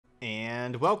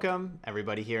And welcome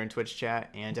everybody here in Twitch chat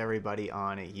and everybody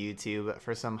on YouTube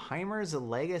for some Heimer's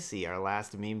Legacy, our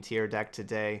last meme tier deck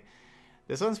today.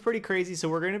 This one's pretty crazy, so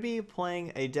we're going to be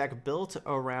playing a deck built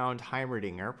around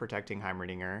Heimerdinger, protecting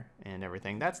Heimerdinger and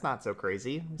everything. That's not so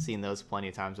crazy. We've seen those plenty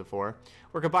of times before.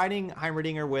 We're combining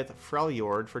Heimerdinger with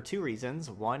Freljord for two reasons.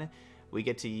 One, we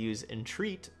get to use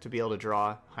Entreat to be able to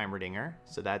draw Heimerdinger,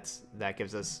 so that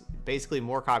gives us basically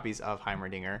more copies of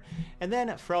Heimerdinger. And then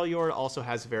Freljord also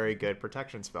has very good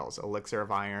protection spells: Elixir of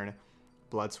Iron,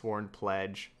 Bloodsworn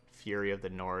Pledge, Fury of the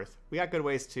North. We got good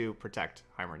ways to protect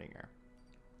Heimerdinger.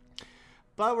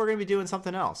 But we're going to be doing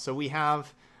something else. So we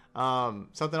have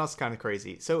something else kind of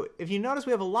crazy. So if you notice,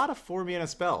 we have a lot of 4 mana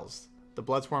spells. The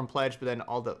Bloodsworn Pledge, but then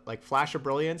all the like Flash of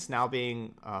Brilliance now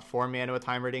being 4 mana with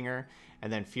Heimerdinger,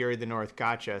 and then Fury of the North,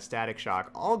 Gotcha, Static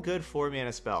Shock, all good 4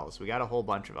 mana spells. We got a whole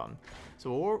bunch of them.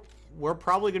 So we're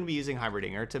probably going to be using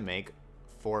Heimerdinger to make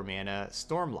 4 mana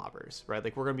Storm Lobbers, right?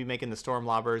 Like we're going to be making the Storm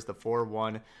Lobbers, the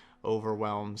 4/1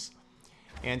 Overwhelms.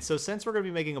 And so since we're going to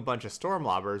be making a bunch of Storm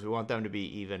Lobbers, we want them to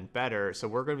be even better. So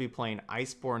we're going to be playing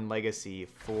Iceborne Legacy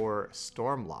for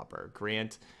Storm Lobber.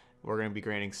 We're going to be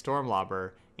granting Storm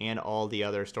Lobber and all the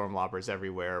other Storm Lobbers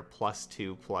everywhere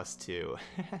 +2/+2.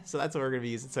 So that's what we're going to be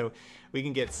using. So we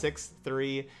can get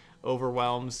 6/3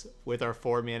 Overwhelms with our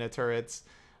 4 mana turrets.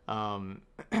 And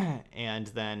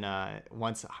then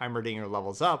once Heimerdinger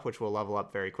levels up, which will level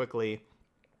up very quickly,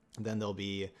 then there'll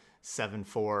be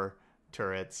 7/4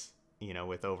 turrets, you know,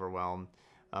 with Overwhelm.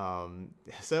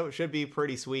 So it should be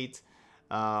pretty sweet.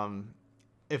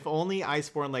 If only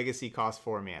Iceborne Legacy cost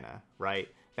 4 mana, right?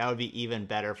 That would be even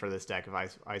better for this deck if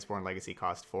Iceborne Legacy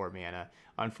cost 4 mana.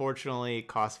 Unfortunately, it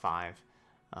costs 5.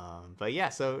 But yeah,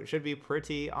 so it should be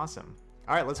pretty awesome.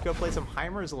 All right, let's go play some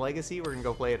Heimer's Legacy. We're going to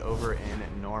go play it over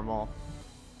in normal.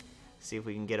 See if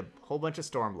we can get a whole bunch of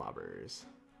Storm Lobbers.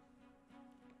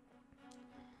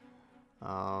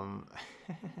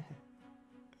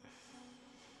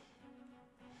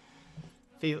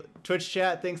 Twitch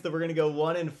chat thinks that we're gonna go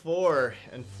 1-4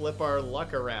 and flip our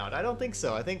luck around. I don't think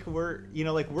so. I think we're, you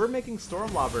know, like we're making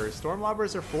Storm Lobbers. Storm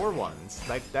Lobbers are 4/1s.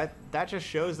 Like that just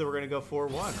shows that we're gonna go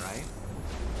 4/1, right?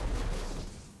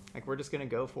 Like we're just gonna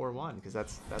go 4/1 because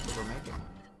that's what we're making.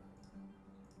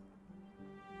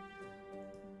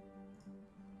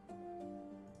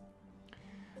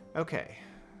 Okay,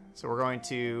 so we're going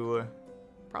to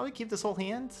probably keep this whole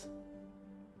hand.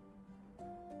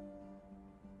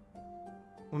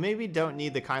 We maybe don't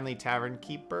need the Kindly Tavern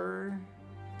Keeper,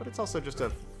 but it's also just a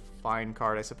fine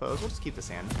card, I suppose. We'll just keep this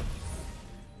hand.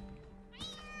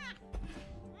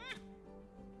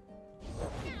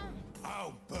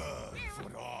 How birds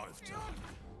what I've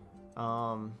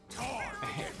done.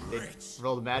 They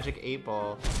rolled a Magic 8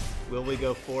 Ball. Will we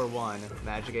go 4/1?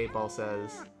 Magic 8 Ball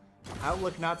says,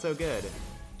 outlook not so good.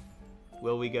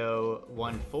 Will we go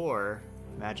 1/4?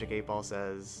 Magic 8 Ball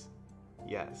says,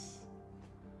 yes.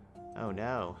 Oh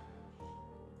no.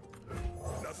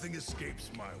 Nothing escapes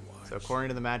my watch. So according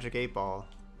to the Magic 8 Ball,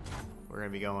 we're going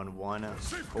to be going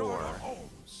 1/4.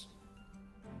 Homes.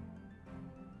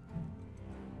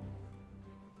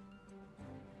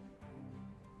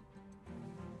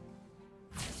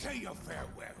 Say your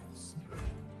farewells.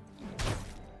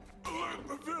 Alert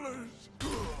the village.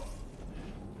 Ooh.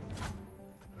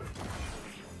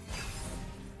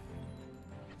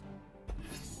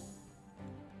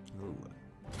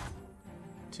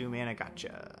 2 mana,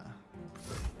 gotcha.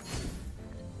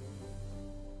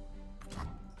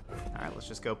 Alright, let's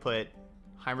just go put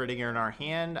Heimerdinger in our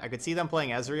hand. I could see them playing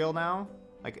Ezreal now.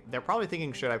 Like, they're probably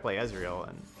thinking, should I play Ezreal?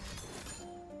 And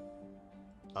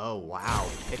oh, wow.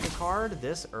 Pick a card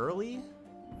this early?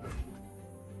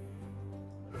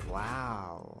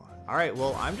 Wow. Alright,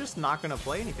 well, I'm just not going to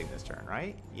play anything this turn,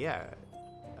 right? Yeah.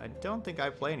 I don't think I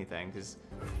play anything, because...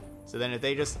 So then if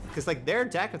they just... Because, like, their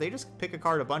deck, if they just pick a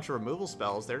card, a bunch of removal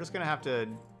spells, they're just going to have to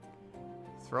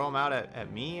throw them out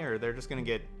at me, or they're just going to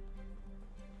get...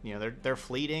 You know, they're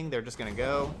fleeting. They're just going to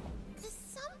go. The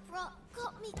sun rock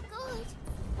got me good.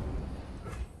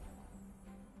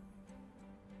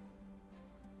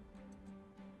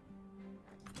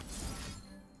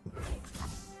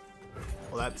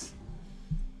 Well,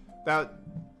 that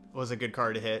was a good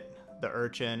card to hit. The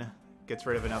Urchin gets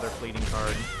rid of another fleeting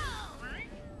card.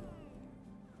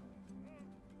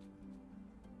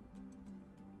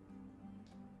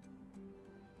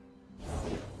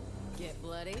 Get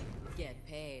bloody, get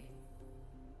paid.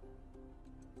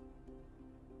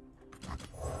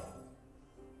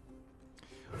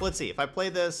 Let's see. If I play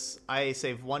this, I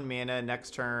save 1 mana.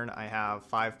 Next turn, I have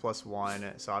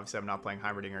 5/1. So obviously, I'm not playing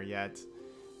Heimerdinger yet.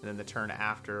 And then the turn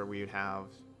after, we would have...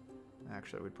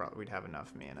 Actually, we'd have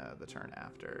enough mana the turn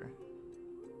after.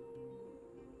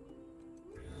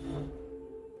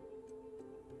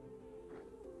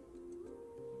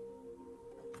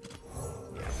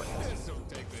 Yeah, but This'll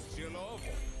take the chill off.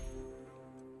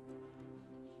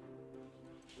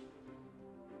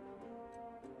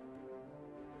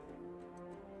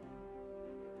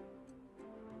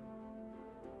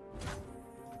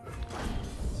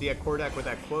 so yeah, core deck with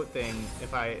that quote thing,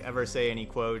 if I ever say any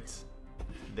quotes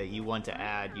that you want to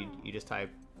add, you just type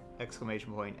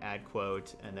exclamation point add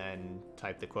quote and then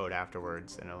type the quote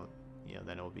afterwards, and it'll, you know,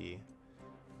 then it'll be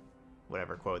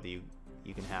whatever quote that you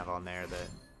can have on there that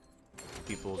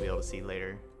people will be able to see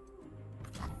later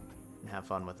and have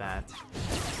fun with that.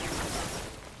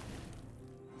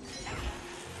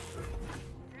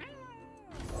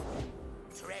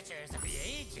 Treasures of the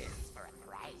ages for a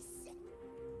price.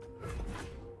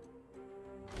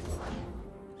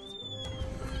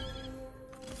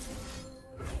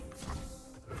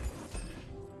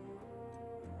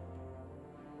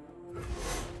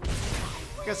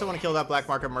 I guess I want to kill that black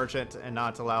market merchant and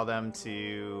not allow them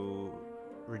to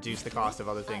reduce the cost of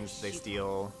other things they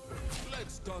steal.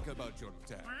 Let's talk about your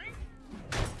tech.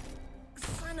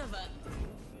 Son of a...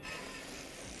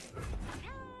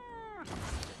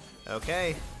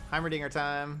 Okay, Heimerdinger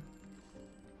time.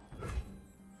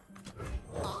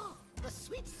 Oh, the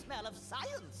sweet smell of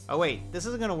science. Oh wait, this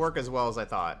isn't going to work as well as I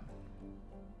thought.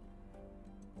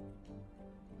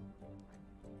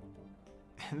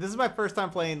 This is my first time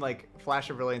playing like Flash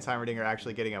of Brilliance Heimerdinger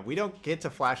actually getting up. We don't get to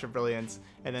Flash of Brilliance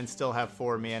and then still have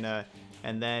 4 mana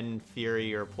and then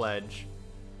Fury or Pledge.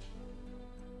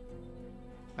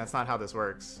 That's not how this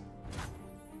works.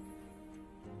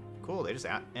 Cool, they just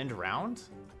end round?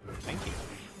 Thank you.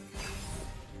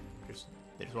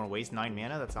 They just want to waste 9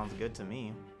 mana? That sounds good to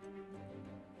me.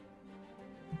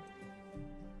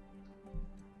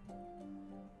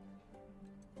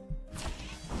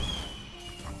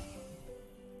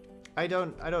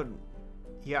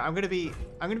 Yeah, I'm gonna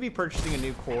be purchasing a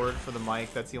new cord for the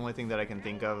mic. That's the only thing that I can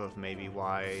think of maybe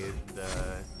why the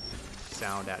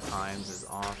sound at times is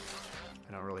off.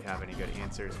 I don't really have any good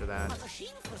answers for that. A machine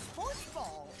for sports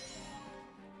ball.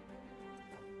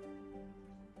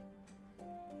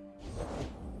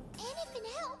 Anything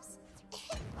helps.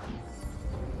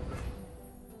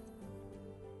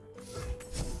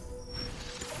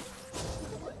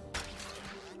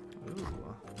 Ooh.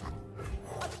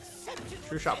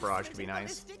 True Shot Barrage could be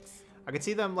nice. I could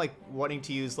see them like wanting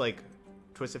to use like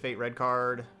Twisted Fate red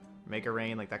card, Make a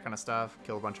Rain, like that kind of stuff.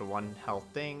 Kill a bunch of 1 health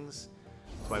things.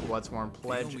 So my Bloodsworn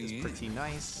Pledge is pretty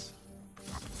nice.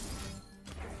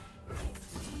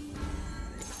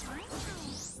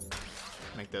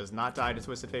 Make those not die to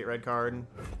Twisted Fate red card.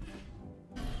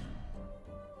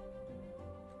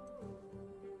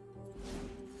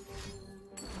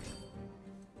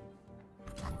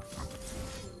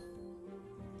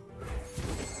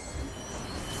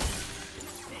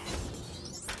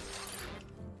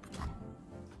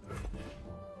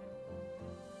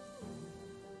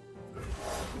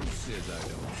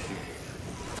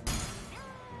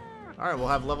 Alright, we'll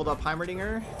have leveled up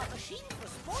Heimerdinger.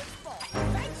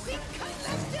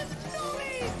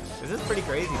 This is pretty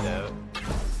crazy though.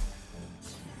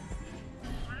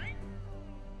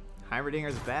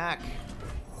 Heimerdinger's back.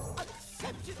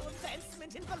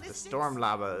 The Storm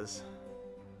Lavas.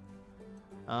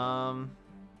 Do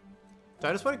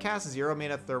I just want to cast 0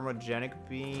 mana Thermogenic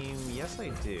Beam? Yes, I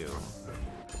do.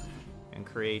 And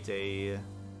create a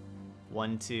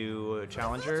 1/2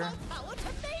 Challenger.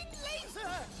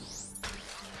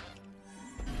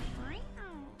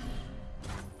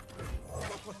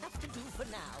 That will have to do for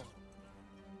now.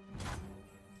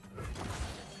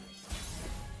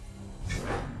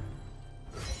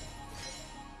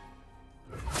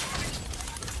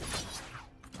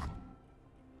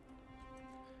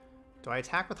 Do I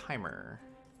attack with Heimer?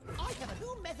 I have a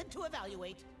new method to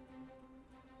evaluate.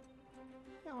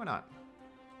 Yeah, why not?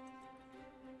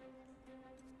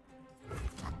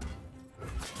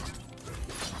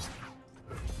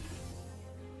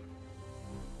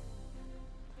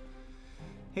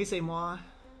 Hey, c'est moi.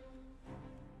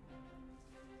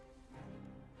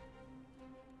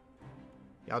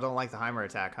 Y'all don't like the Heimer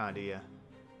attack, huh, do you?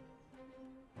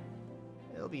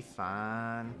 It'll be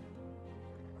fine.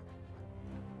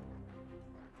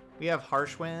 We have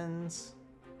Harsh Winds.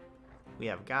 We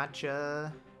have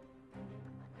Gotcha.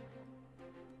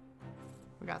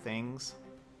 We got things.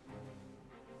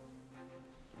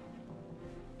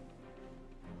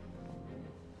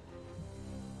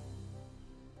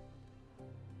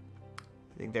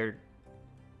 I think they're...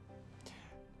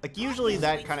 Like, usually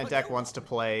that kind of deck wants to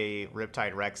play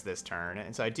Riptide Rex this turn,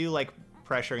 and so I do like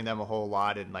pressuring them a whole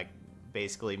lot and, like,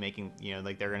 basically making, you know,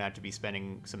 like they're gonna have to be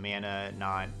spending some mana,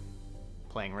 not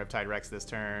playing Riptide Rex this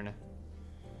turn.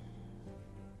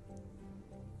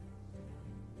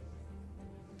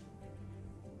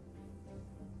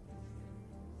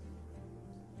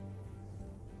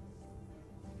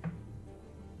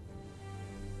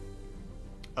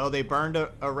 Oh, they burned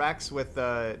a Rex with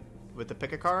the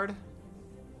pick a card.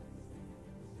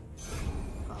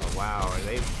 Oh wow, are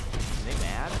they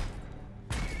mad?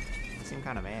 They seem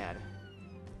kind of mad.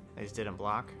 They just didn't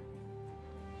block.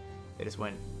 They just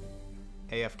went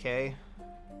AFK.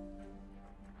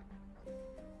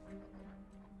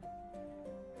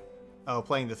 Oh,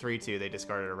 playing the 3/2, they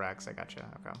discarded a Rex. I gotcha.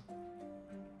 Okay.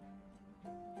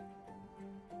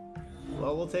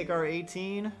 Well, we'll take our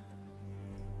 18.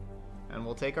 And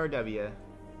we'll take our W.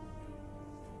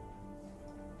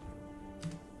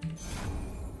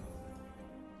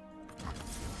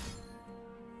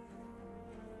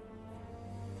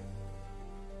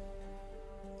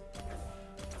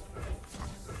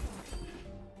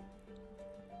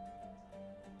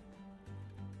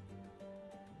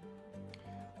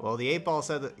 Well, the 8-ball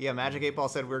said that, yeah, Magic 8-ball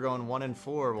said we're going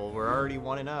 1-4. Well, we're already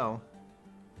 1-0.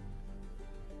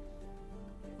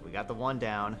 We got the 1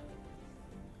 down.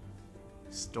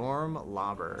 Storm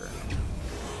Lobber.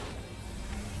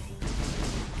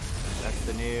 That's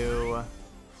the new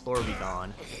Floor Be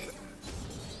Gone.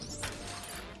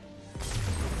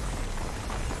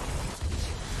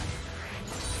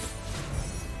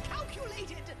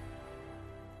 Calculated.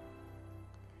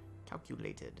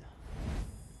 Calculated.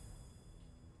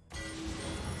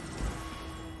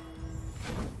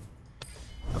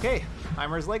 Okay,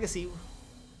 Heimer's Legacy.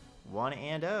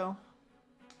 1-0.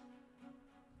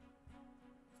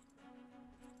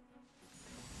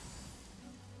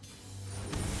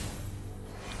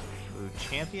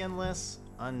 Championless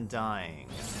Undying.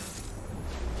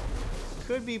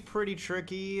 Could be pretty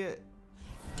tricky.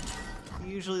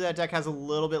 Usually that deck has a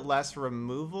little bit less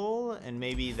removal, and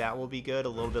maybe that will be good. A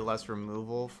little bit less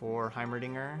removal for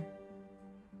Heimerdinger.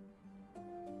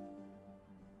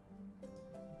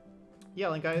 Yeah,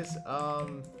 Link guys.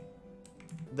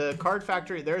 The Card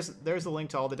Factory. There's a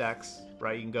link to all the decks,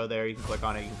 right? You can go there. You can click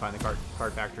on it. You can find the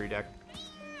Card Factory deck.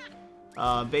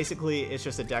 Basically, it's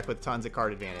just a deck with tons of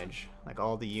card advantage. Like,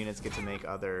 all the units get to make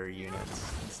other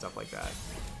units and stuff like that.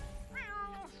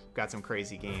 Got some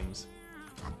crazy games.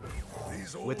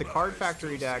 With the Card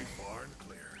Factory deck,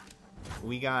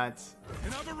 we got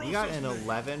an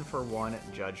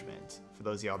 11-for-1 Judgment. For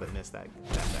those of y'all that missed that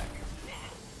deck,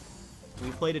 we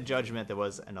played a Judgment that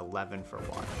was an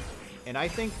 11-for-1, and I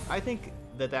think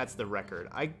that that's the record.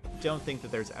 I don't think that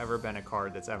there's ever been a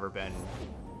card that's ever been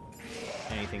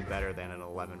anything better than an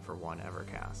 11-for-1 ever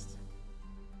cast.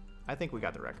 I think we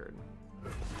got the record.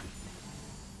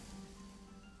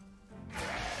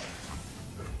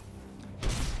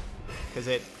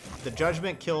 Because the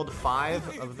Judgment killed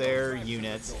 5 of their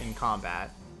units in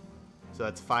combat, so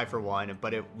that's 5-for-1.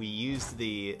 But we used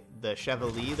the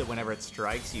Chevalier that whenever it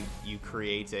strikes, you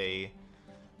create a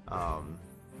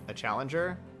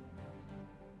challenger.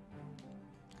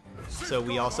 So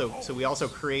we also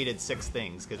created 6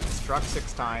 things because it struck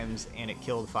 6 times and it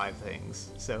killed 5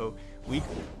 things. So we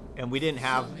didn't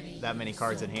have that many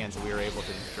cards in hand, so we were able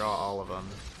to draw all of them.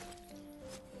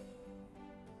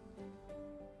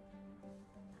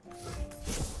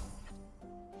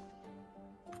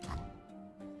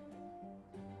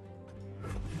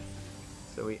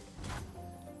 So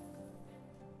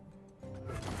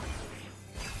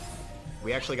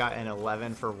we actually got an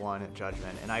 11-for-1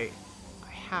 Judgment, and I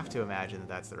have to imagine that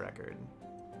that's the record.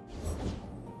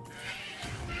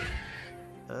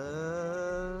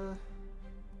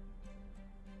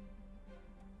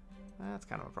 That's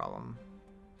kind of a problem.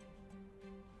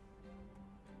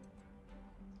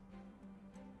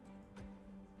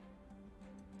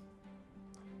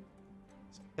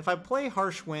 If I play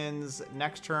Harsh Winds,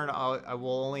 next turn I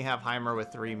will only have Heimer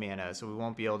with 3 mana, so we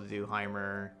won't be able to do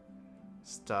Heimer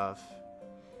stuff.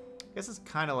 I guess it's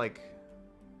kind of like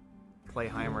play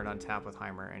Heimer and untap with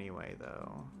Heimer anyway,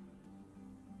 though.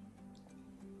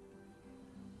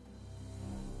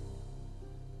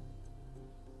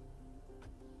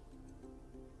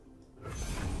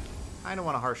 I don't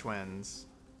want to Harsh Winds.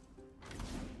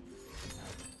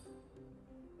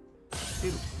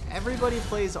 Dude, everybody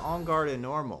plays On Guard in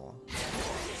normal.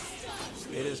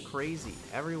 It is crazy.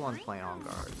 Everyone's playing On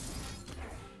Guard.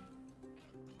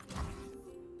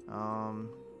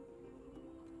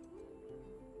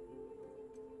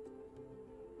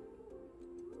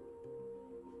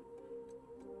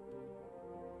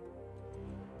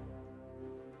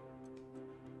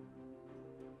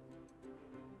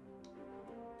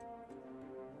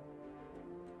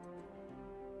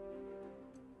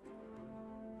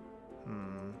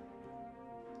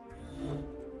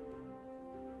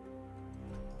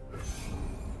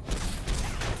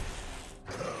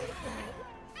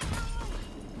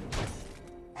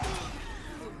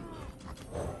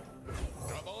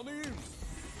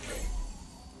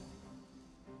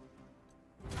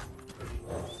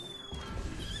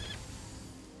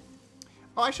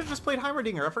 Oh, I should have just played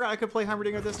Heimerdinger. I forgot I could play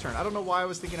Heimerdinger this turn. I don't know why I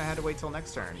was thinking I had to wait till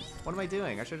next turn. What am I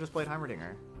doing? I should have just played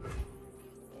Heimerdinger.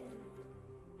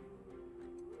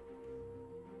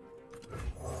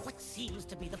 What seems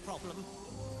to be the problem?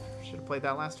 Should have played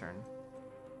that last turn.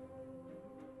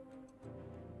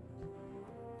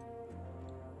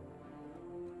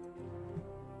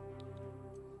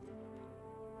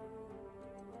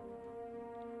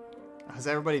 Is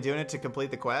everybody doing it to complete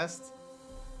the quest?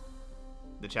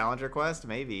 The challenger quest?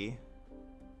 Maybe.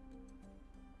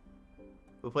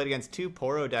 We played against 2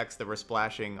 Poro decks that were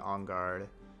splashing on guard.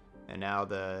 And now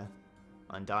the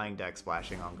Undying deck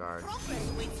splashing on guard.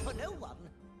 Progress waits for no one.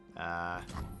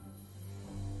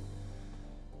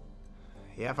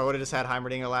 Yeah, if I would have just had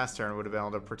Heimerdinger last turn, would have been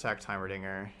able to protect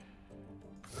Heimerdinger.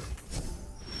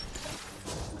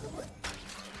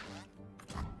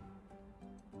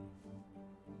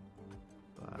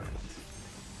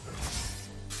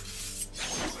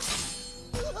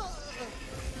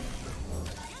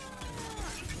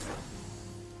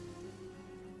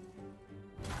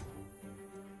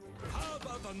 How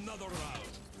about another round?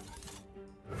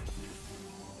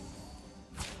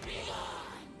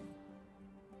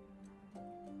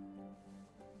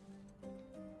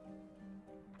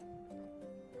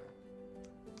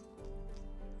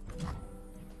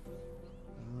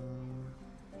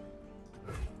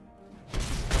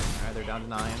 Alright, they're down to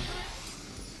 9.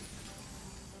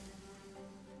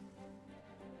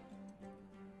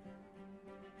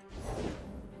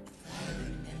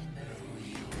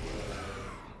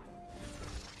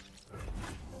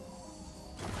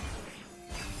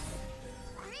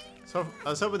 So I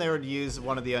was hoping they would use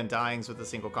one of the Undyings with the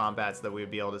single combat so that we would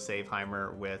be able to save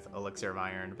Heimer with Elixir of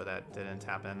Iron, but that didn't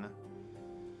happen.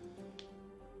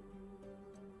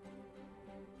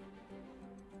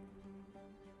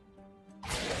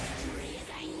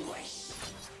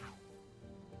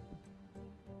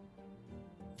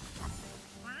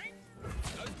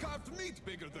 I've carved meat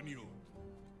bigger than you.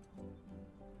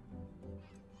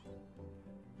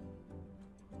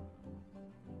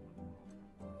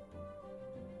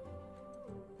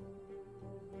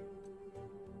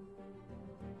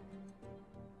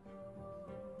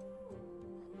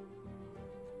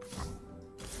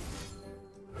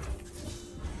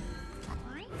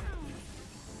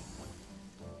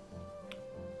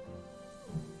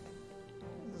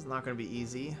 This is not going to be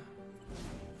easy.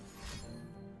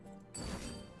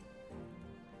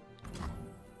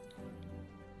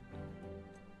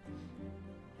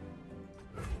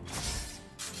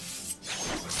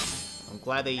 I'm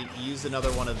glad they used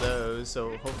another one of those,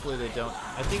 so hopefully they don't.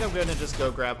 I think I'm going to just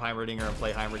go grab Heimerdinger and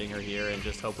play Heimerdinger here and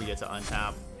just hope we get to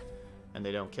untap and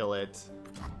they don't kill it.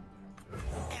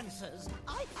 Answers,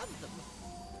 I have them.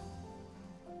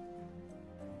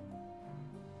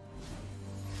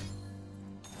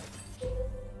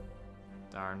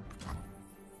 Darn.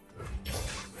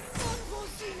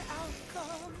 Unforeseen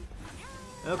outcome.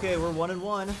 Okay, we're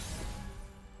 1-1.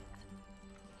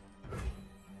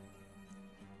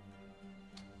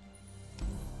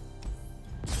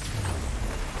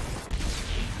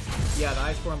 Yeah, the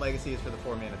Iceborne Legacy is for the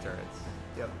 4-mana turrets.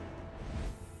 Yep.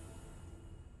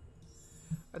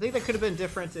 I think that could have been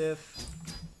different if...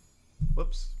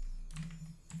 Whoops.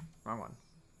 Wrong one.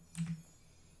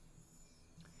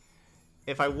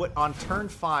 If I would... On turn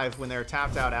 5, when they're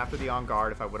tapped out after the On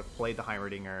Guard, if I would have played the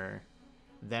Heimerdinger,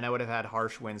 then I would have had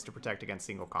Harsh Winds to protect against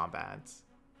single combats.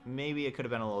 Maybe it could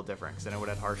have been a little different, because then I would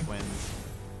have had Harsh Winds,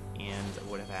 and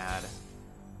would have had...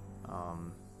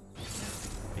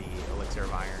 the Elixir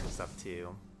of Iron and stuff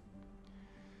too.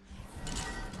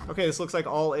 Okay, this looks like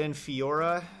all in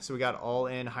Fiora. So we got all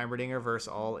in Heimerdinger versus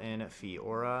all in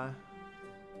Fiora.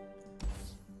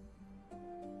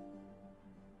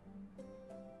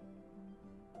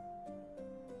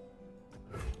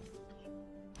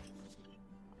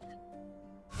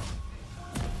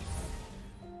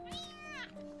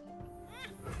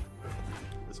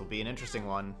 This will be an interesting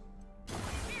one.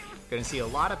 Gonna see a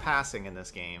lot of passing in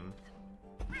this game.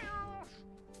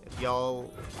 If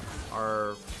y'all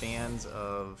are fans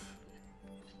of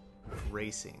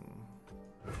racing,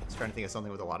 I was trying to think of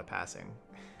something with a lot of passing.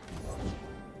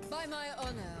 By my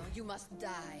honor, you must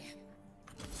die.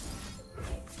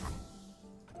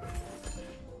 I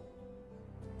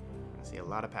see a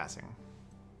lot of passing.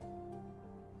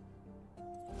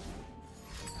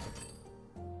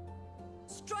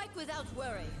 Strike without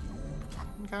worry.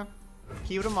 Okay.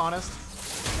 Keep them honest.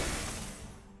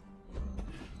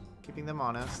 Keeping them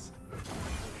honest.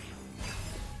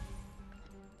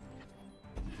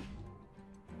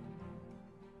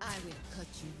 I will cut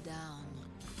you down.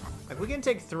 Like, we can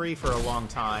take 3 for a long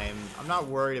time. I'm not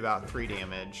worried about 3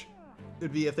 damage.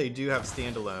 It'd be if they do have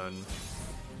standalone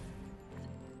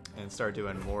and start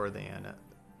doing more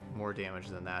damage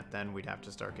than that, then we'd have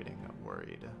to start getting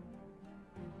worried.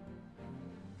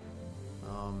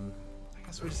 I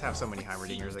guess we just have so many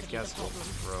Heimerdingers. I guess we'll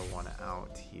throw one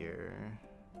out here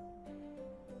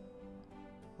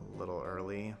a little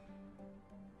early.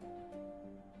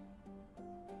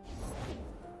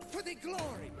 For the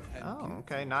glory. Oh,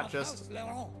 okay. Not just,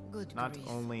 Good not grief.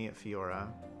 only Fiora.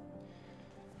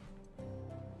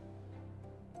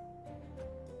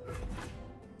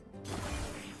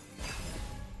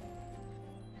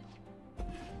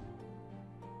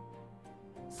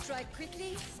 Strike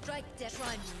quickly, strike dead.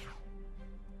 Try me.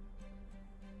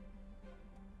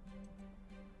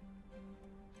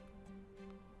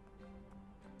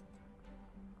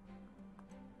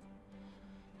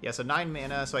 Yeah, so 9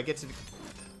 mana, so I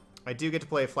do get to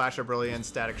play Flash of Brilliance,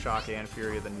 Static Shock, and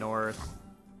Fury of the North.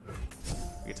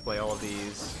 I get to play all of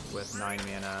these with 9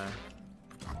 mana.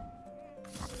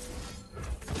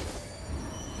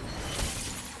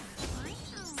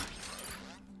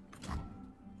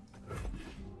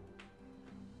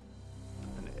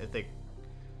 And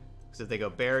if they go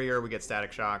Barrier, we get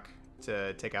Static Shock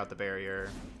to take out the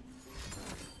Barrier.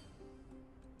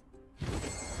 Another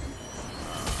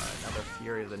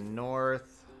Fury of the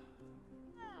North.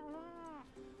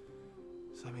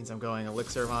 So that means I'm going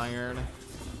Elixir of Iron.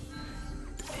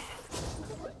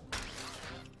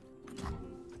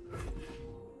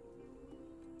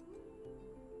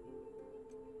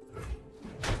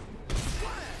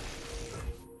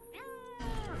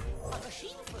 A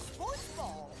machine for sports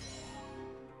ball.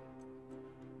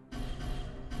 I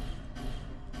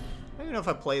don't even know if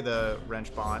I play the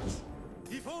Wrench Bot.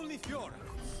 If only Fiora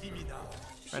could see me now.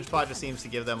 Wrench Bot just seems to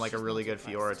give them like a really good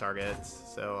Fiora target,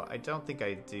 so I don't think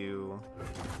I do.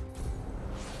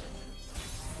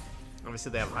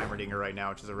 Obviously they have Heimerdinger right now,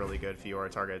 which is a really good Fiora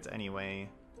target anyway.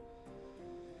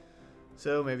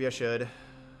 So maybe I should.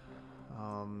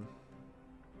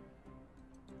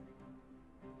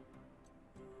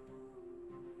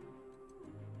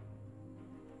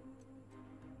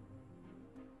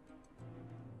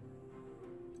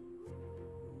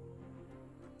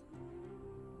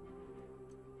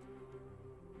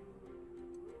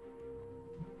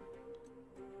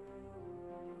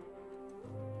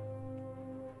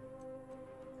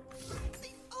 The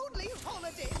only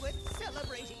holiday worth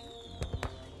celebrating.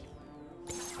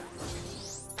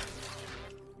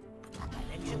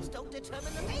 Dimensions don't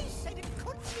determine the pace, and it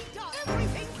could be done.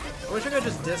 Everything can I wish I could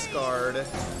just discard.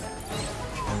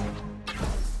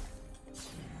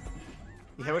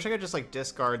 Yeah, I wish I could just like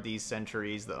discard these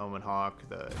Sentries, the Omen Hawk,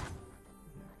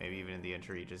 maybe even in the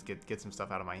entry, just get some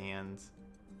stuff out of my hands.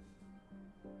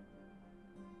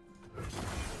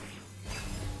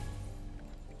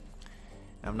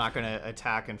 I'm not going to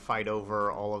attack and fight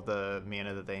over all of the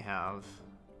mana that they have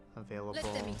available.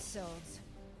 Let them eat swords.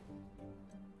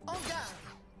 En garde.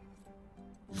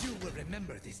 You will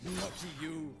remember this, naughty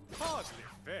you. Hardly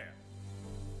fair.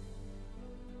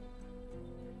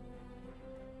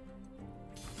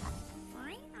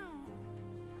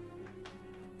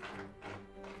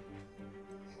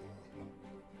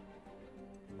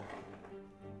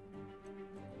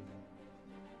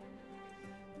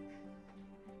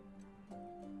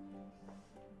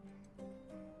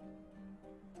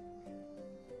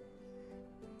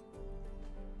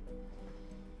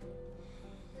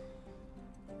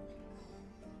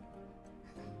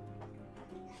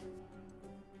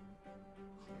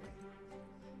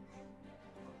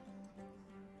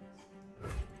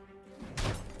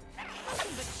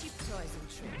 Nothing but cheap toys and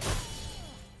tricks.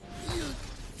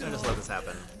 I'm just let this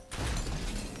happen.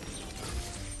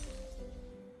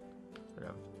 We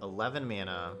have 11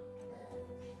 mana.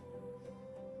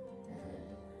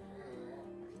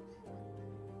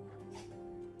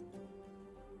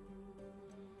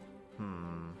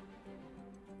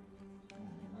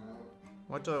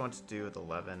 What do I want to do with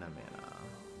 11 mana?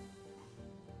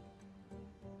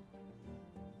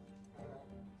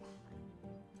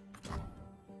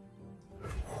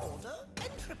 Order,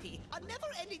 entropy, a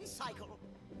never-ending cycle.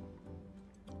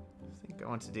 I think I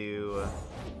want to do...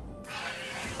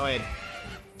 Oh, I had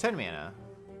 10 mana.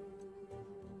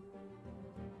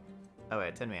 Oh, I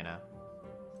had 10 mana.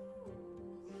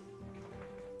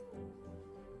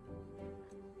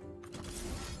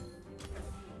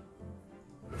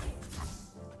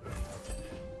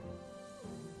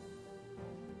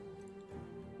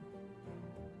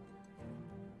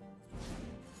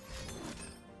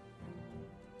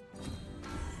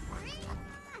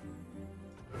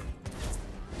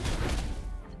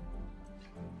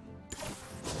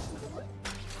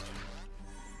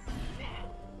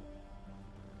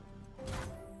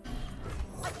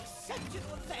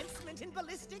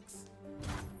 ballistics?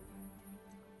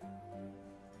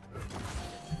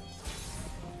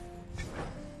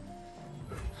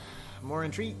 More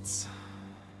entreats.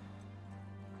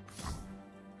 3,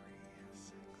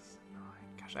 6, 9.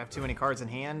 Gosh, I have too many cards in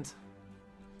hand.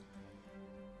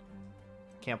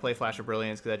 Can't play Flash of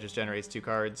Brilliance because that just generates 2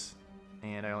 cards.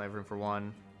 And I only have room for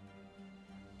 1.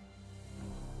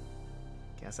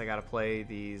 Guess I gotta play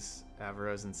these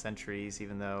Avaros and Sentries,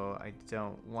 even though I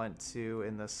don't want to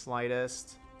in the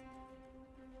slightest.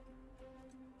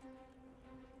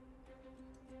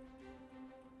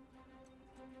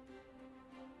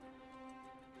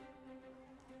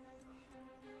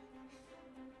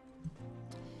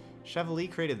 Chevalier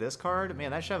created this card?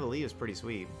 Man, that Chevalier is pretty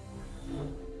sweet.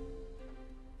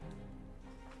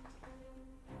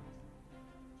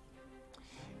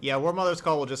 Yeah, War Mother's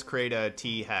Call will just create a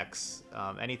T-Hex.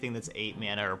 Anything that's 8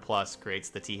 mana or plus creates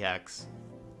the T-Hex.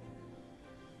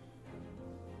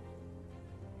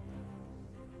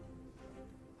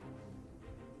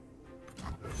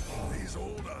 These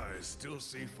old eyes still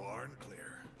see far and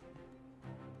clear.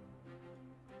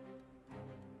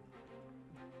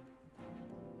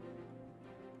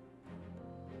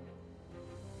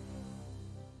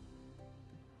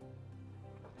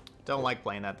 Don't like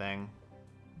playing that thing.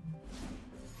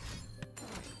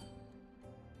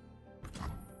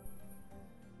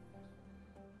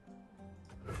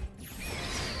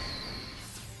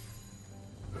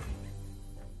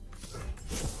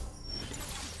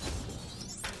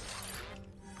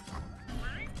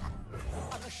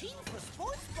 A machine for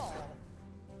sports ball.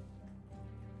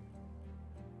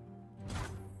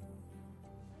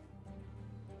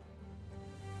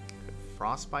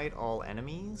 Frostbite all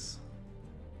enemies?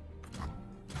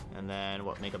 And then,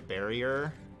 what, make a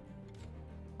barrier?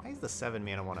 Why is the 7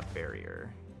 mana one a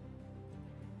barrier?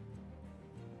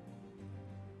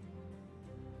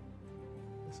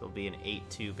 This will be an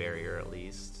 8/2 barrier at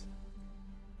least.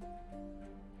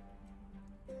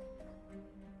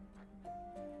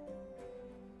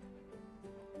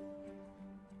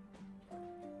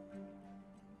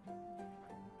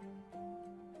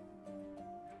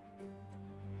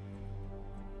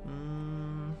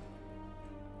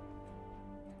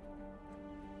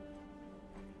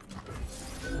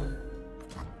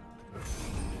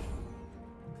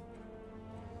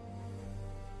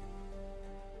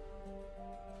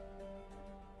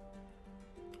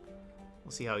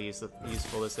 We'll see how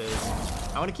useful this is.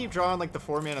 I want to keep drawing like the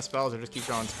 4 mana spells, or just keep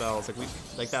drawing spells.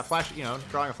 Like that flash, you know,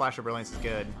 drawing a Flash of Brilliance is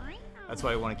good. That's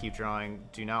why I want to keep drawing.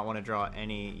 Do not want to draw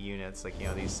any units, like, you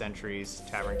know, these Sentries,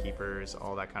 Tavern Keepers,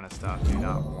 all that kind of stuff. Do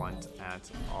not want at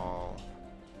all.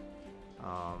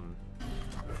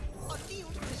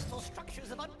 Annealed crystal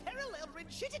structures of unparalleled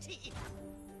rigidity.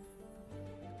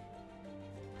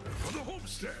 For the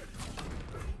homestead!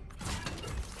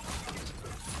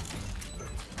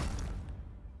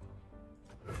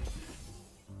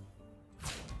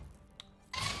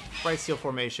 Bright Steel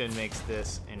formation makes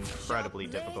this incredibly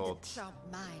difficult. Sharp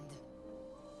mind.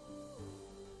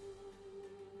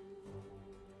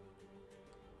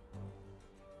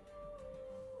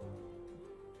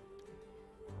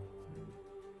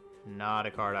 Not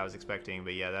a card I was expecting,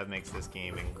 but yeah, that makes this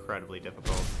game incredibly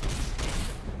difficult.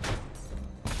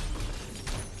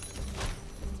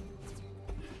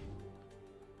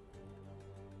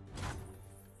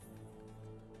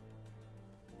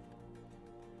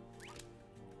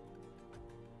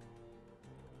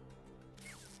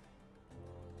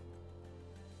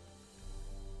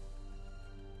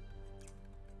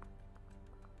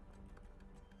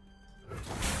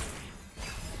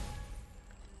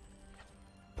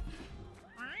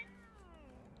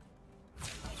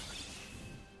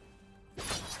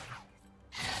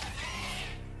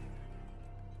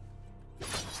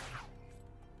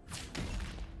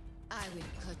 I will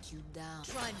cut you down.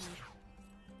 Try me.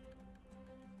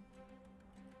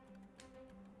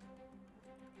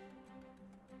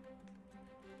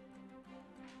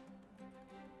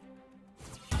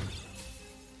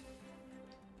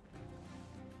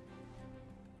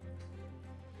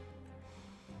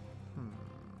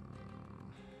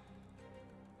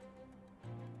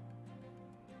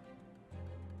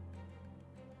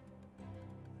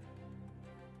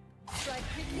 Strike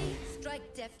quickly,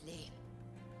 strike deftly.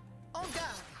 En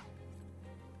garde!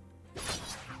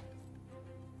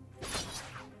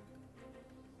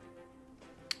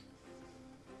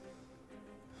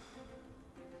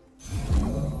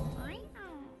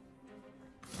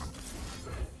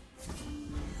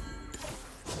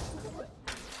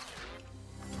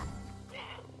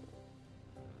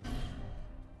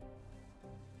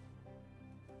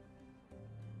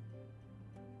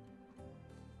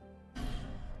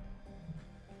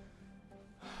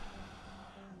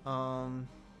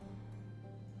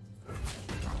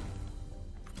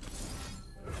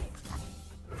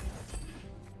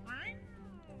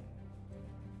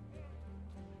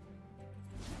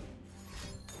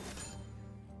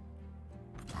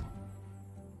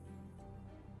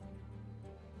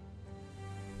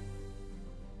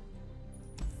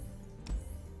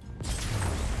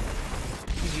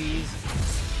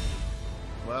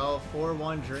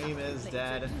 4-1 Dream is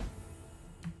dead.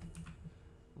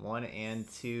 1 and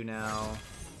 2 now.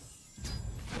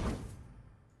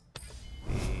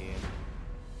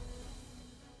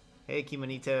 Hey,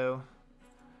 Kimonito.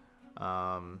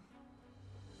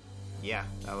 Yeah,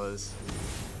 that was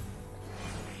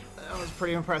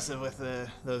pretty impressive with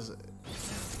those.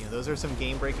 You know, those are some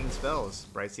game-breaking spells.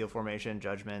 Bright Steel Formation,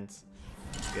 Judgment.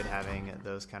 Good having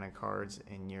those kind of cards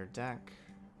in your deck.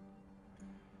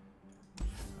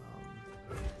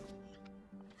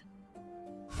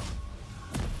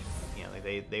 You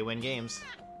know, they win games,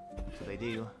 so they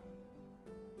do.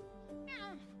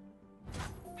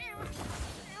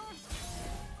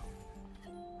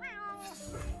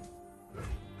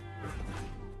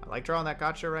 I like drawing that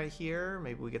gotcha right here.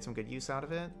 Maybe we get some good use out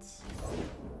of it.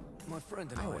 My friend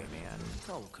and Oh, I wait, man.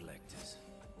 toll collectors.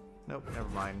 Nope, never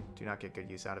mind. Do not get good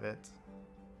use out of it.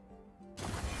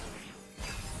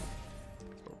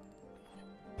 Cool.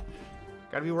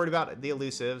 Gotta be worried about the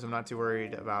elusives. I'm not too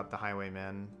worried about the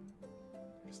highwaymen.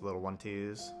 Just little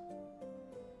 1/2s.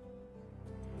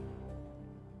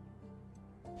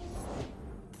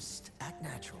 Psst, act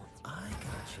natural. I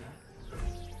got you.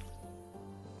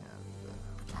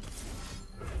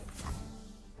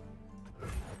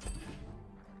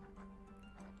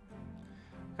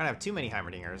 I have too many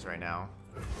Heimerdingers right now.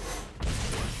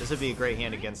 This would be a great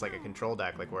hand against like a control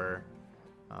deck, like where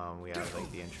we have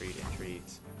like the entreat,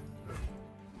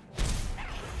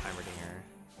 Heimerdinger.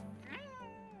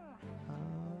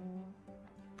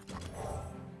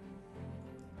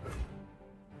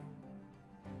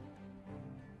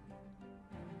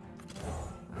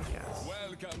 I guess.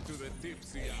 Welcome to the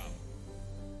tipsy hour.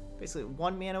 Basically,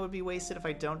 1 mana would be wasted if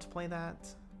I don't play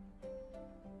that.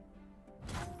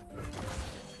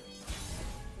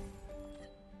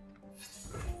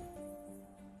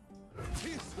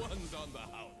 This one's on the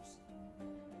house.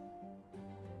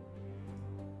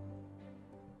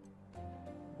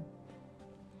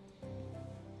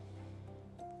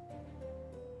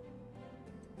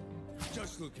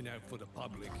 Just looking out for the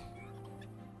public.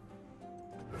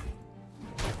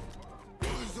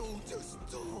 It's all just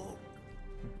talk.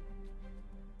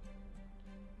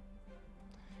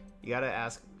 You gotta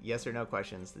ask yes or no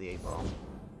questions to the 8-ball.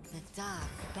 The dark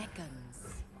beckons.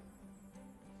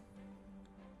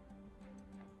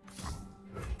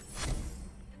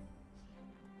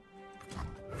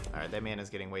 Alright, that mana's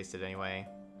getting wasted anyway.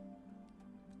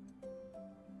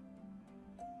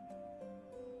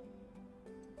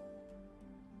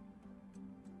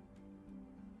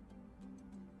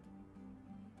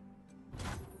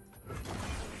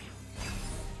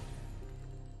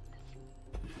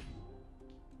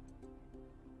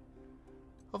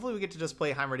 Hopefully we get to just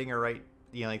play Heimerdinger right,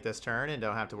 you know, like this turn and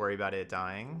don't have to worry about it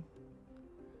dying.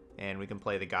 And we can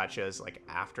play the gotchas like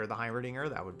after the Heimerdinger.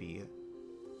 That would be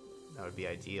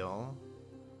ideal.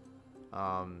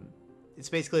 It's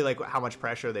basically like how much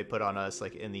pressure they put on us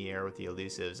like in the air with the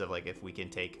elusives of like if we can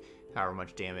take however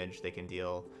much damage they can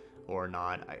deal or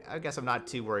not. I guess I'm not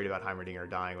too worried about Heimerdinger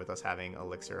dying with us having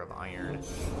Elixir of Iron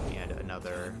and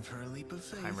another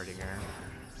Heimerdinger.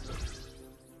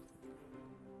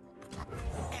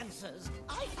 Answers,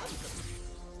 I have them.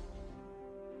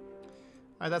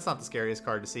 Alright, that's not the scariest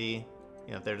card to see.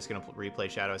 You know, if they're just gonna replay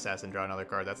Shadow Assassin, draw another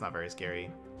card, that's not very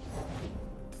scary.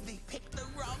 They picked the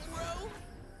wrong row.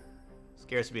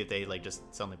 Scares to be if they like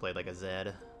just suddenly played like a Zed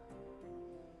or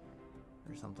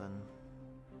something.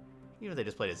 Even if they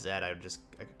just played a Zed, I could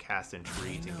cast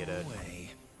Entreat and get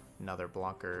another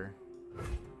blocker.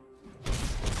 You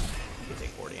could take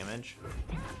 4 damage.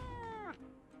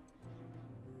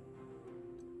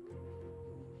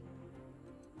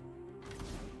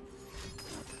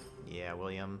 Yeah,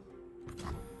 William.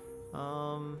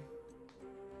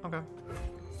 Okay.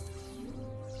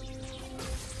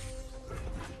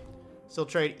 Still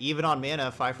trade even on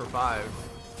mana, 5 for 5.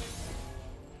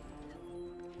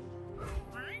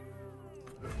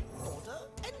 Order,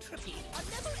 entropy, a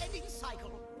never-ending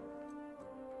cycle.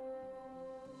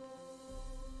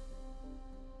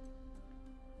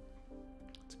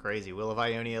 It's crazy. Will of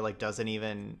Ionia like doesn't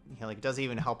even doesn't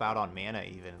even help out on mana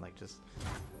even, like just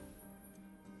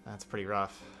that's pretty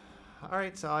rough.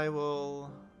 Alright, so I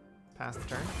will pass the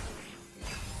turn.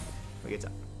 We get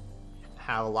to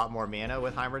have a lot more mana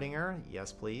with Heimerdinger.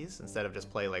 Yes, please. Instead of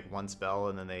just play like one spell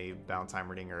and then they bounce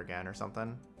Heimerdinger again or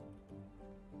something.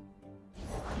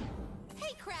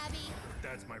 Hey, Krabby.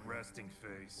 That's my resting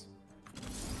face.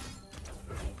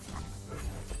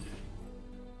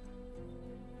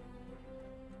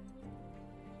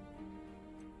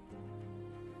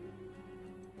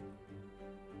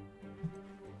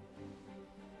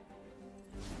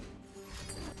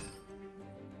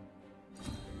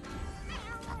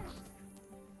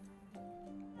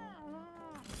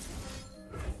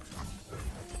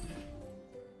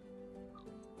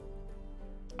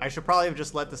 I should probably have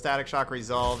just let the Static Shock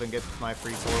resolve and get my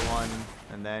free 4-1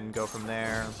 and then go from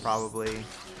there, probably.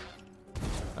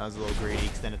 That was a little greedy,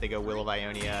 because then if they go Will of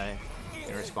Ionia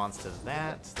in response to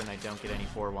that, then I don't get any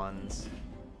 4-1s.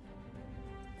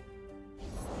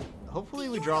 Hopefully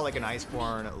we draw like an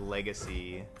Iceborne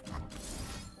Legacy.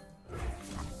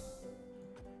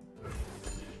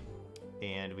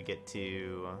 And we get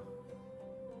to...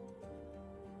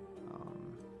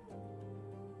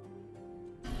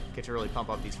 get to really pump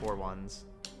up these 4-1s.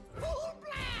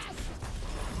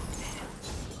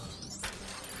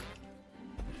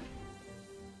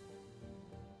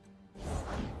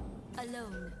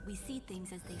 Alone, we see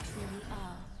things as they truly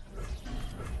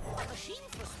are. A machine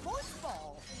for sports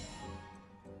ball.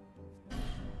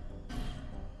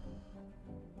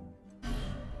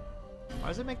 Why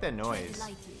does it make that noise?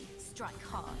 Lightly, strike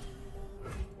hard.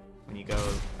 When you go...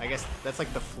 I guess that's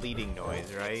like the fleeting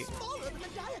noise, right? Smaller than the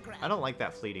diagram. I don't like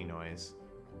that fleeting noise.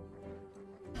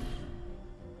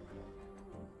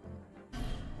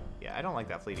 Yeah, I don't like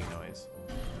that fleeting noise.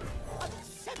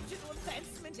 Exceptional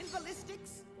advancement in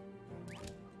ballistics.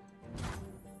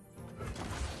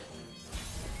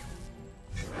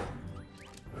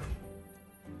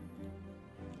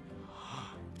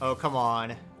 Oh, come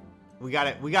on. We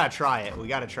gotta try it. We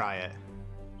gotta try it.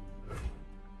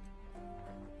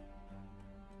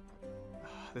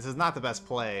 This is not the best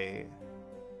play.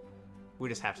 We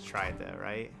just have to try it though,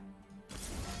 right?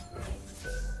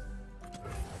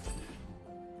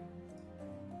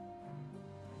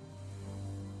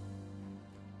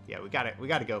 Yeah, we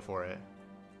gotta go for it.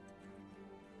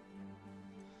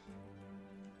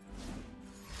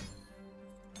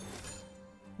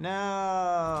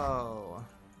 No.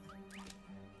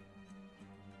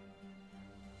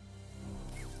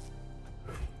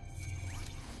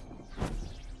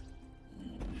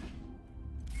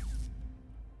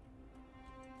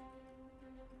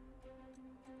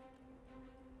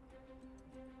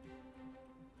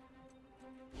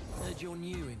 Heard you're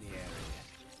new in the area.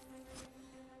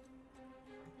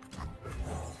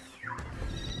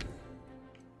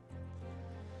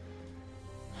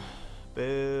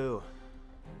 Boo.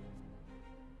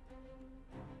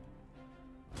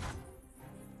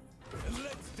 And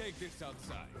let's take this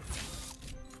outside.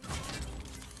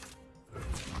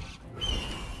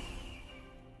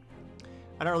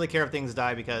 I don't really care if things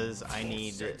die because I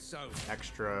need Said so.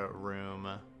 extra room.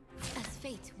 As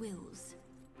fate wills.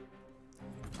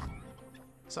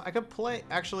 So I could play...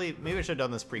 Actually, maybe I should have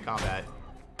done this pre-combat.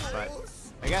 But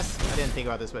I guess I didn't think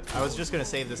about this, but I was just going to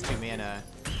save this 2 mana.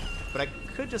 But I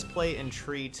could just play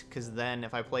Entreat, because then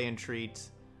if I play Entreat,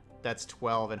 that's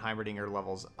 12 and Heimerdinger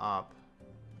levels up.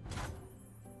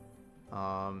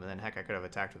 And then heck, I could have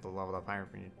attacked with the leveled up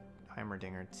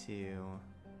Heimerdinger too.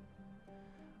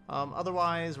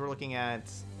 Otherwise, we're looking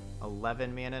at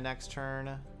 11 mana next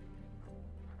turn.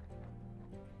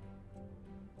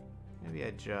 Maybe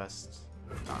I just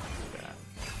not do that.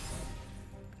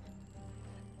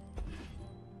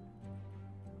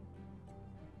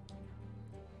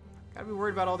 Gotta be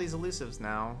worried about all these elusives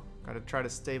now. Gotta try to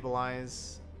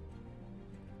stabilize.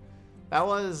 That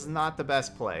was not the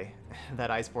best play, that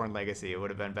Iceborne Legacy. It would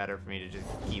have been better for me to just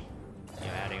keep, you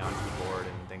know, adding onto the board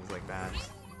and things like that.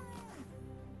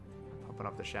 Pumping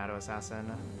up the Shadow Assassin.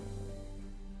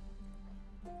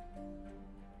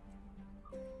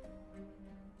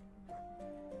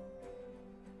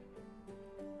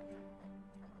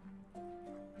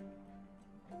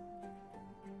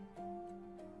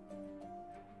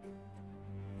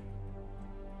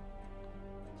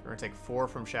 We're gonna take 4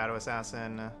 from Shadow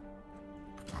Assassin. A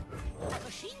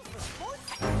machine for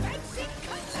sports advancing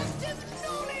collective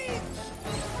knowledge.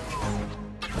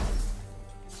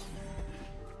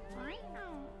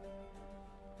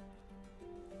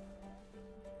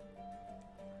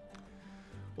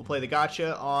 We'll play the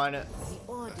gotcha on The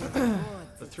order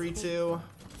the 3-2.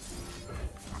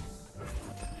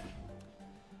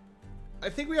 I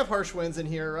think we have Harsh Winds in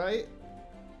here, right?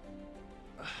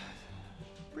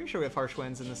 Pretty sure we have Harsh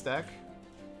Winds in this deck.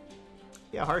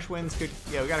 Yeah, Harsh Winds could...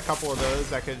 Yeah, we got a couple of those.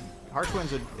 That could... Harsh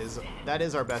Winds that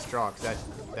is our best draw, because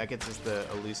that gets us the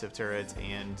elusive turret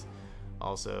and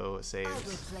also I will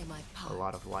saves play my part. a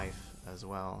lot of life as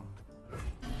well.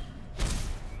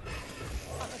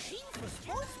 A machine for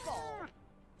sports ball.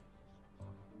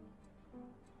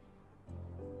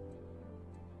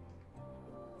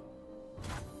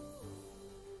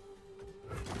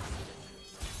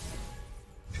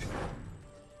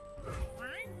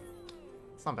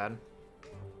 It's not bad.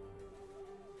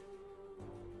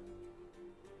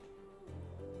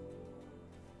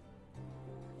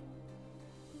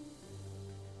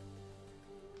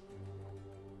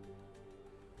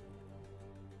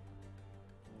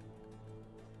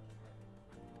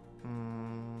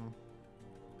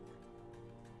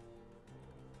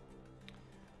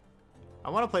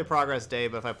 want to play Progress Day,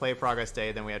 but if I play Progress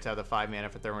Day, then we have to have the 5 mana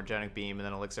for Thermogenic Beam, and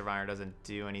then Elixir of Iron doesn't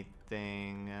do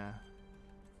anything.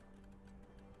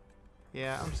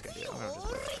 Yeah, I'm just gonna do it. I'm gonna just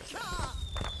play Progress Day.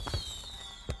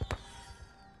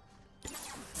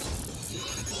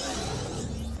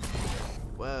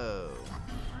 Whoa.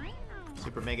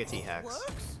 Super Mega T-Hex.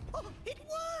 Works? Oh, it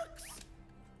works!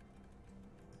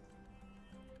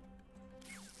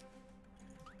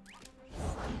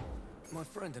 My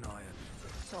friend and I are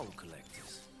soul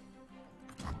collectors.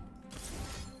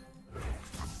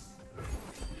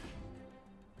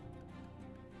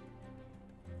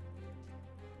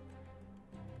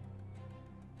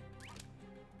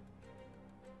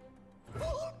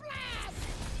 Full blast!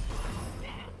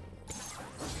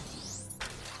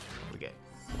 We get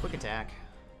quick attack.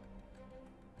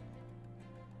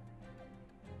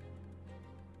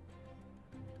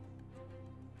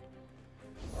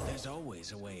 There's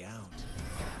always a way out.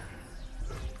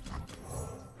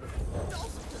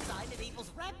 Dolphin design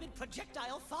enables rapid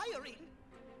projectile firing.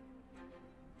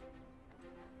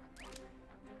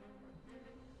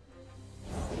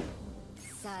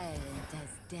 Silent as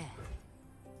death.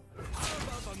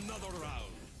 How about another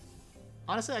round?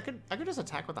 Honestly, I could just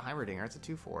attack with the Heimerdinger. It's a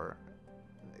 2/4.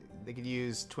 They could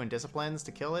use Twin Disciplines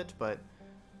to kill it, but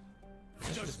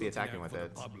I should just be looking attacking out with for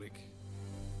it. the public.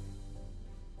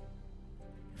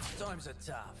 Times are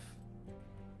tough.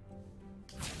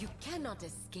 You cannot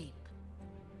escape.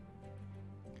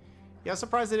 Yeah, I was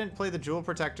surprised they didn't play the Jewel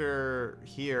Protector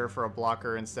here for a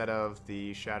blocker instead of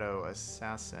the Shadow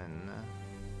Assassin.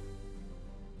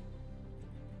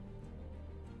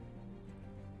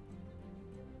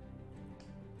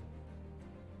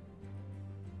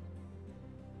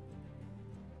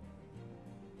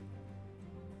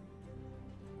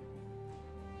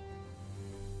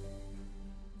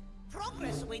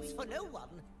 Progress waits for no one.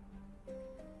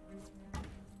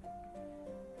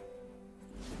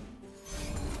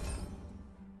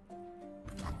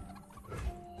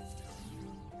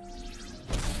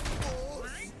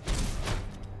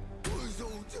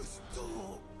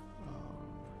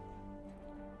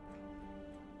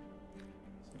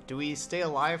 Do we stay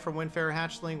alive from Windfarer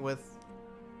Hatchling with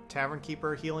Tavern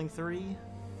Keeper healing 3?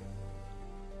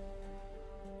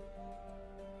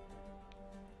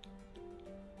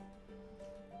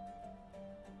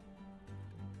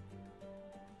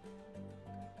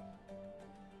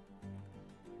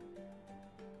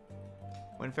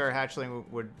 Windfarer Hatchling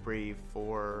would be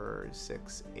 4,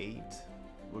 6, 8.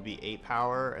 Would be 8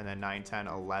 power, and then 9, 10,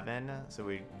 11. So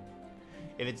we,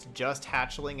 if it's just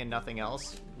Hatchling and nothing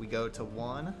else, we go to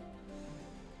 1.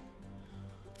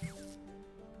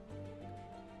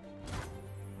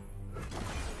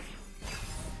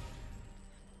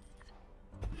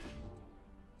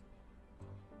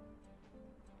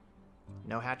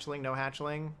 No Hatchling, no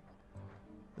Hatchling.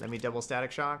 Let me double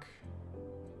Static Shock.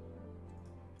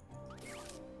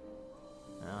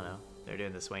 I don't know. They're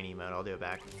doing the Swain emote. I'll do it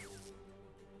back.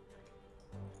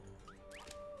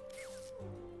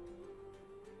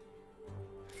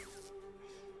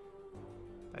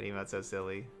 That emote's so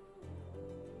silly.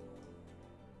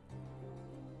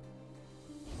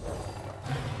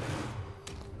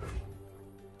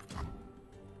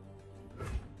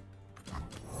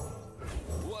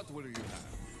 What will you have?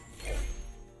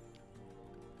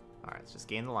 Alright, let's just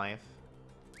gain the life.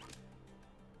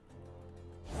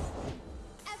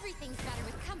 Everything's better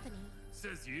with company.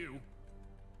 Says you.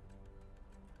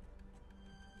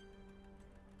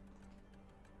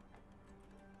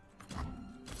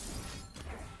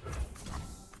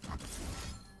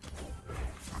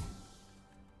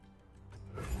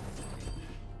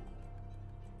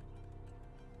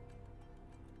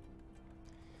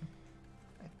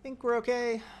 I think we're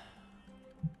okay.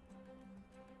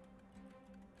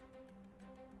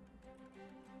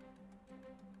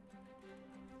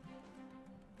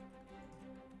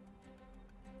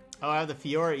 Oh, I have the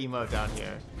Fiora emote down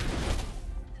here.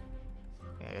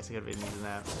 Yeah, I guess I could have been using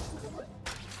that.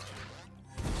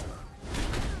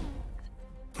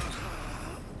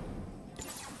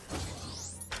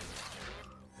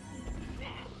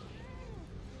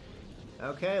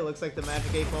 Okay, looks like the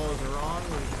Magic 8 Ball is wrong.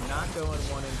 We're not going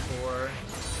 1 and 4.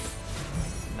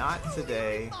 Not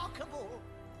today. Remarkable.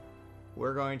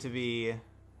 We're going to be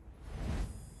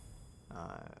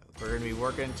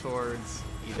working towards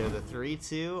either the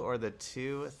 3-2 or the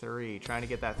 2-3, trying to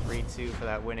get that 3-2 for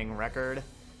that winning record,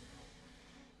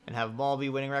 and have Maul be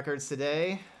winning records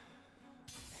today.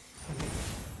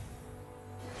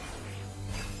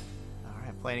 All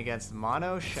right, playing against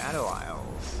Mono Shadow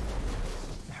Isles.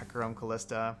 Necrom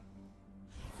Callista.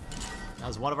 That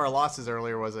was one of our losses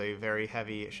earlier. Was a very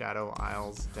heavy Shadow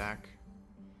Isles deck.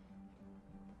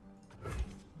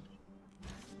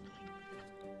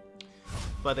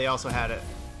 But they also had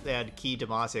they had key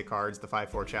Demacia cards, the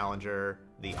 5/4 Challenger,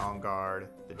 the On Guard,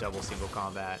 the double single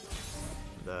combat.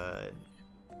 The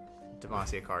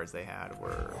Demacia cards they had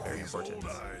were very important. Old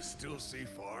eyes still see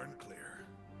far and clear.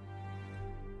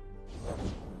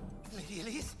 Lady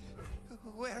Elise,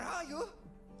 where are you?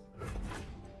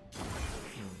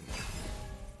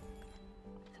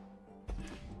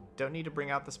 Don't need to bring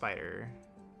out the spider.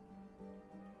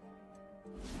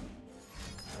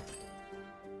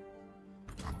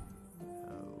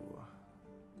 Oh.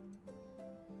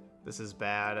 This is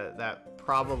bad. That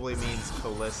probably means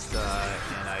Callista,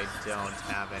 and I don't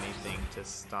have anything to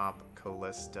stop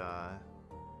Callista.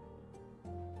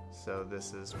 So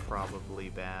this is probably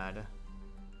bad.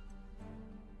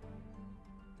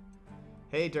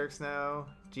 Hey, Dirk Snow.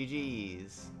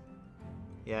 GG's.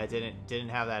 Yeah, didn't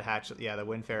have that hatch. Yeah, the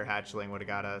Windfair hatchling would have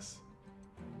got us.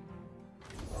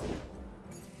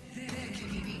 Yeah,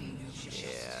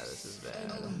 this is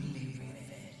bad.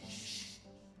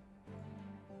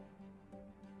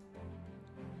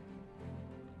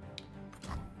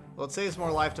 Well, it saves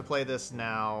more life to play this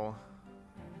now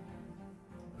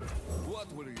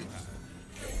What will you have?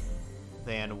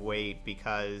 than wait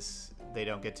because they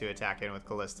don't get to attack in with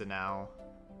Callista now.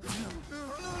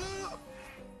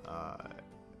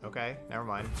 Okay, never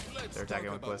mind. Let's They're attacking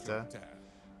talk with about Callista. your tab.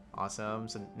 Awesome.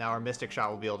 So now our Mystic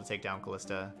Shot will be able to take down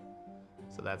Callista.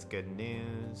 So that's good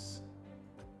news.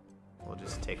 We'll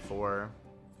just take 4.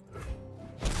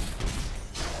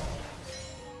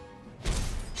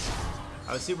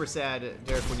 I was super sad,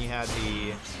 Derek, when you had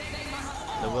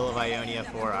the Will of Ionia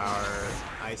for our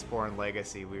Iceborne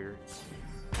Legacy. We're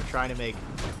trying to make,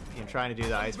 trying to do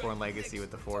the Iceborne Legacy with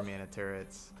the 4-mana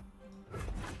turrets.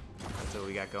 That's what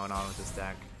we got going on with this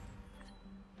deck.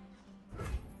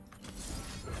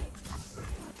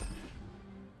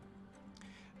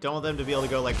 Don't want them to be able to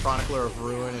go like Chronicler of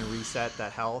Ruin and reset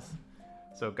that health.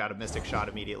 So got a Mystic Shot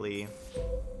immediately.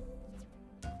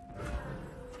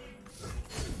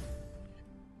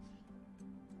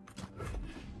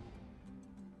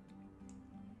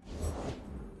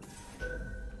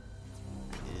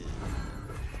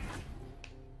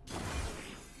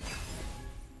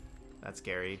 That's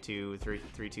scary. 3/2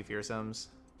 fearsomes.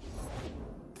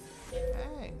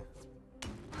 Dang.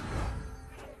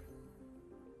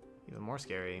 Even more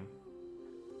scary.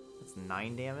 That's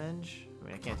 9 damage. I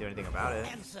mean, I can't do anything about it.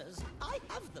 Answers, I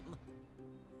have them.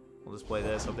 We'll just play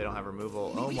this. Hope they don't have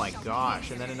removal. Oh my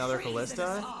gosh! And then another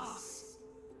Callista.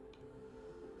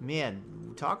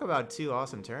 Man, talk about 2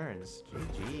 awesome turns.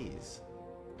 GG's.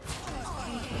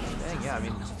 Dang, yeah. I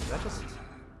mean,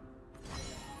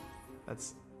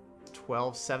 that's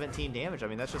 12, 17 damage. I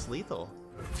mean, that's just lethal.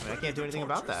 I mean, I can't do anything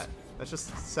about that. That's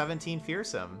just 17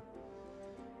 fearsome.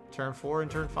 Turn 4 and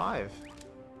turn 5.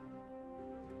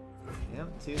 Yep,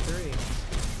 2, 3.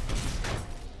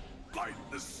 Light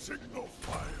the signal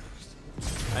fires.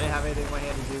 I didn't have anything in my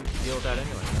hand to deal with that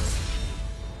anyway.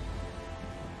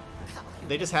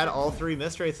 They just had all 3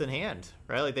 Mistwraiths in hand,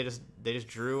 right? Like they just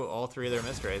drew all 3 of their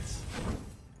Mistwraiths,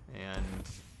 and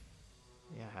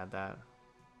yeah, had that.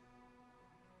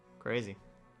 Crazy.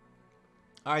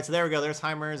 All right, so there we go. There's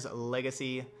Heimer's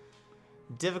Legacy.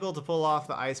 Difficult to pull off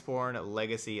the Iceborne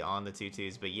Legacy on the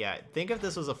 2/2s, but yeah, think if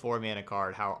this was a 4-mana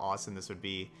card, how awesome this would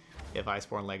be if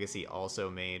Iceborne Legacy also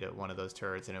made one of those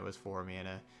turrets and it was 4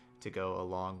 mana to go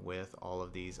along with all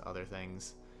of these other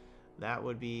things. That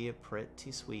would be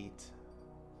pretty sweet,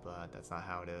 but that's not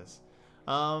how it is.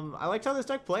 I liked how this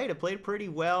deck played. It played pretty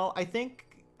well. I think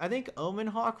Omen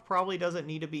Hawk probably doesn't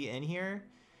need to be in here.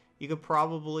 You could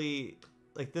probably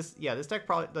like this. Yeah, this deck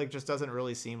probably like just doesn't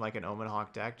really seem like an Omen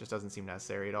Hawk deck. Just doesn't seem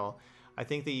necessary at all. I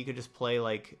think that you could just play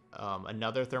like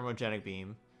another Thermogenic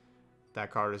Beam. That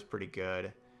card is pretty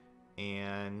good.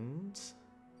 And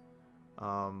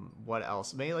what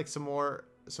else? Maybe like some more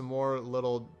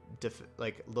little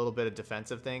little bit of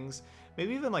defensive things.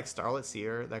 Maybe even like Starlit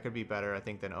Seer. That could be better, I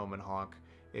think, than Omen Hawk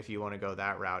if you want to go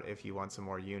that route. If you want some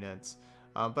more units,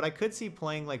 but I could see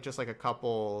playing like just like a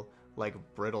couple like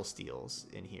Brittle Steels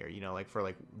in here. You know, like for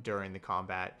like during the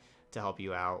combat to help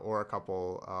you out, or a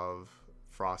couple of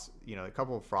a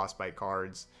couple of Frostbite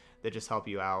cards that just help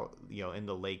you out. You know, in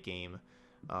the late game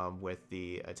with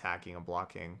the attacking and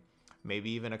blocking.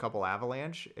 Maybe even a couple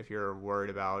Avalanche if you're worried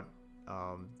about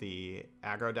the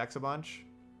aggro decks a bunch.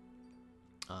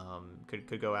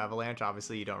 Could go Avalanche.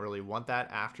 Obviously, you don't really want that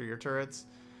after your turrets,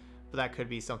 but that could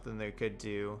be something they could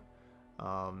do.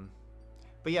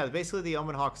 But yeah, basically the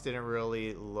Omen Hawks didn't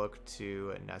really look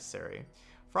too necessary.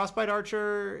 Frostbite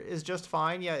Archer is just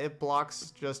fine. Yeah, it blocks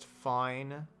just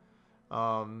fine.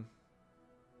 You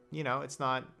know, it's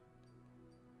not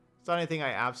anything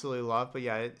I absolutely love, but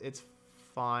yeah, it's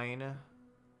fine.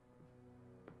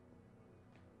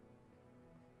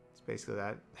 It's basically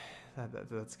that.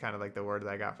 That's kind of like the word that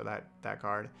I got for that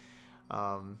card.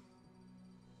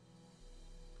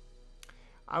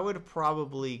 I would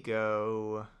probably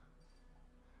go...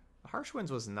 Harsh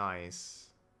Winds was nice.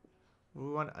 We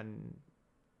want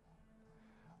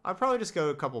I'd probably just go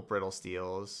a couple Brittle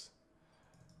Steels.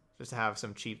 Just to have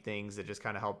some cheap things that just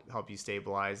kind of help you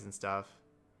stabilize and stuff.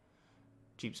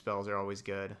 Cheap spells are always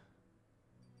good.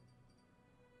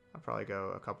 I'll probably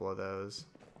go a couple of those.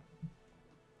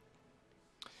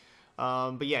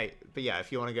 But yeah,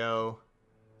 if you want to go,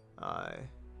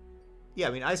 yeah,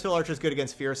 I mean, Icefield Archer is good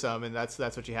against Fearsome, and that's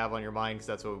what you have on your mind because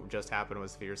that's what just happened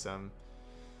was Fearsome.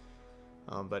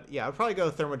 But yeah, I'd probably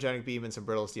go Thermogenic Beam and some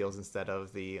Brittle Steels instead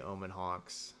of the Omen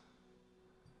Hawks.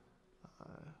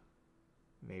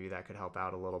 Maybe that could help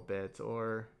out a little bit,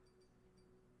 or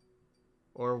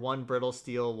one Brittle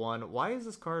Steel, one. Why is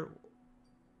this card?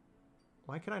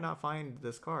 Why can I not find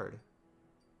this card?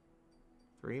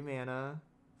 3 mana,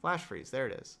 Flash Freeze. There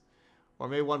it is. Or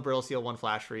maybe one Brittle Steel, one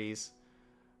Flash Freeze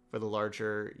for the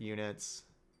larger units.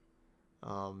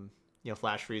 You know,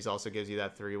 Flash Freeze also gives you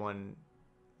that 3/1,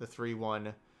 the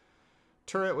 3/1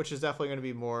 turret, which is definitely going to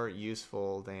be more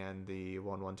useful than the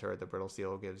 1/1 turret that Brittle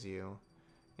Steel gives you.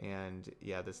 And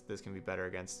yeah, this can be better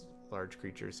against large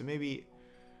creatures. So maybe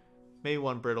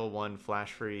one Brittle, one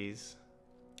Flash Freeze.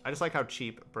 I just like how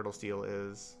cheap Brittle Steel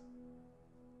is.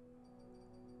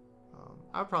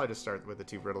 I'll probably just start with the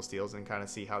 2 Brittle Steels and kind of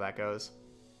see how that goes.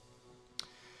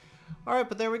 All right,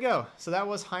 but there we go. So that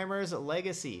was Heimer's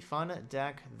Legacy. Fun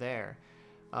deck there.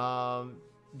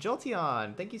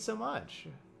 Jolteon, thank you so much.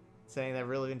 Saying that I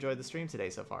really enjoyed the stream today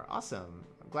so far. Awesome.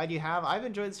 I'm glad you have. I've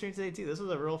enjoyed the stream today too. This was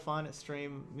a real fun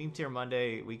stream. Meme Tier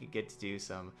Monday. We could get to do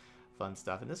some fun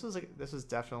stuff, and this was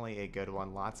definitely a good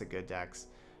one. Lots of good decks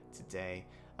today.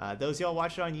 Those y'all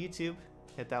watching on YouTube,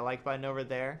 hit that like button over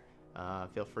there.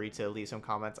 Feel free to leave some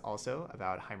comments also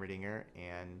about Heimerdinger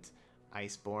and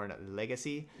Iceborne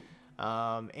Legacy.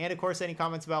 And of course, any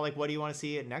comments about like what do you want to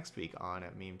see next week on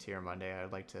Meme Tier Monday?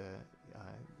 I'd like to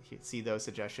see those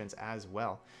suggestions as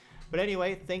well. But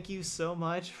anyway, thank you so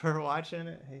much for watching.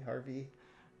 Hey, Harvey.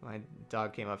 My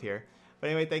dog came up here. But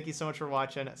anyway, thank you so much for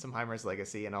watching some Heimer's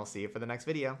Legacy, and I'll see you for the next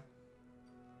video.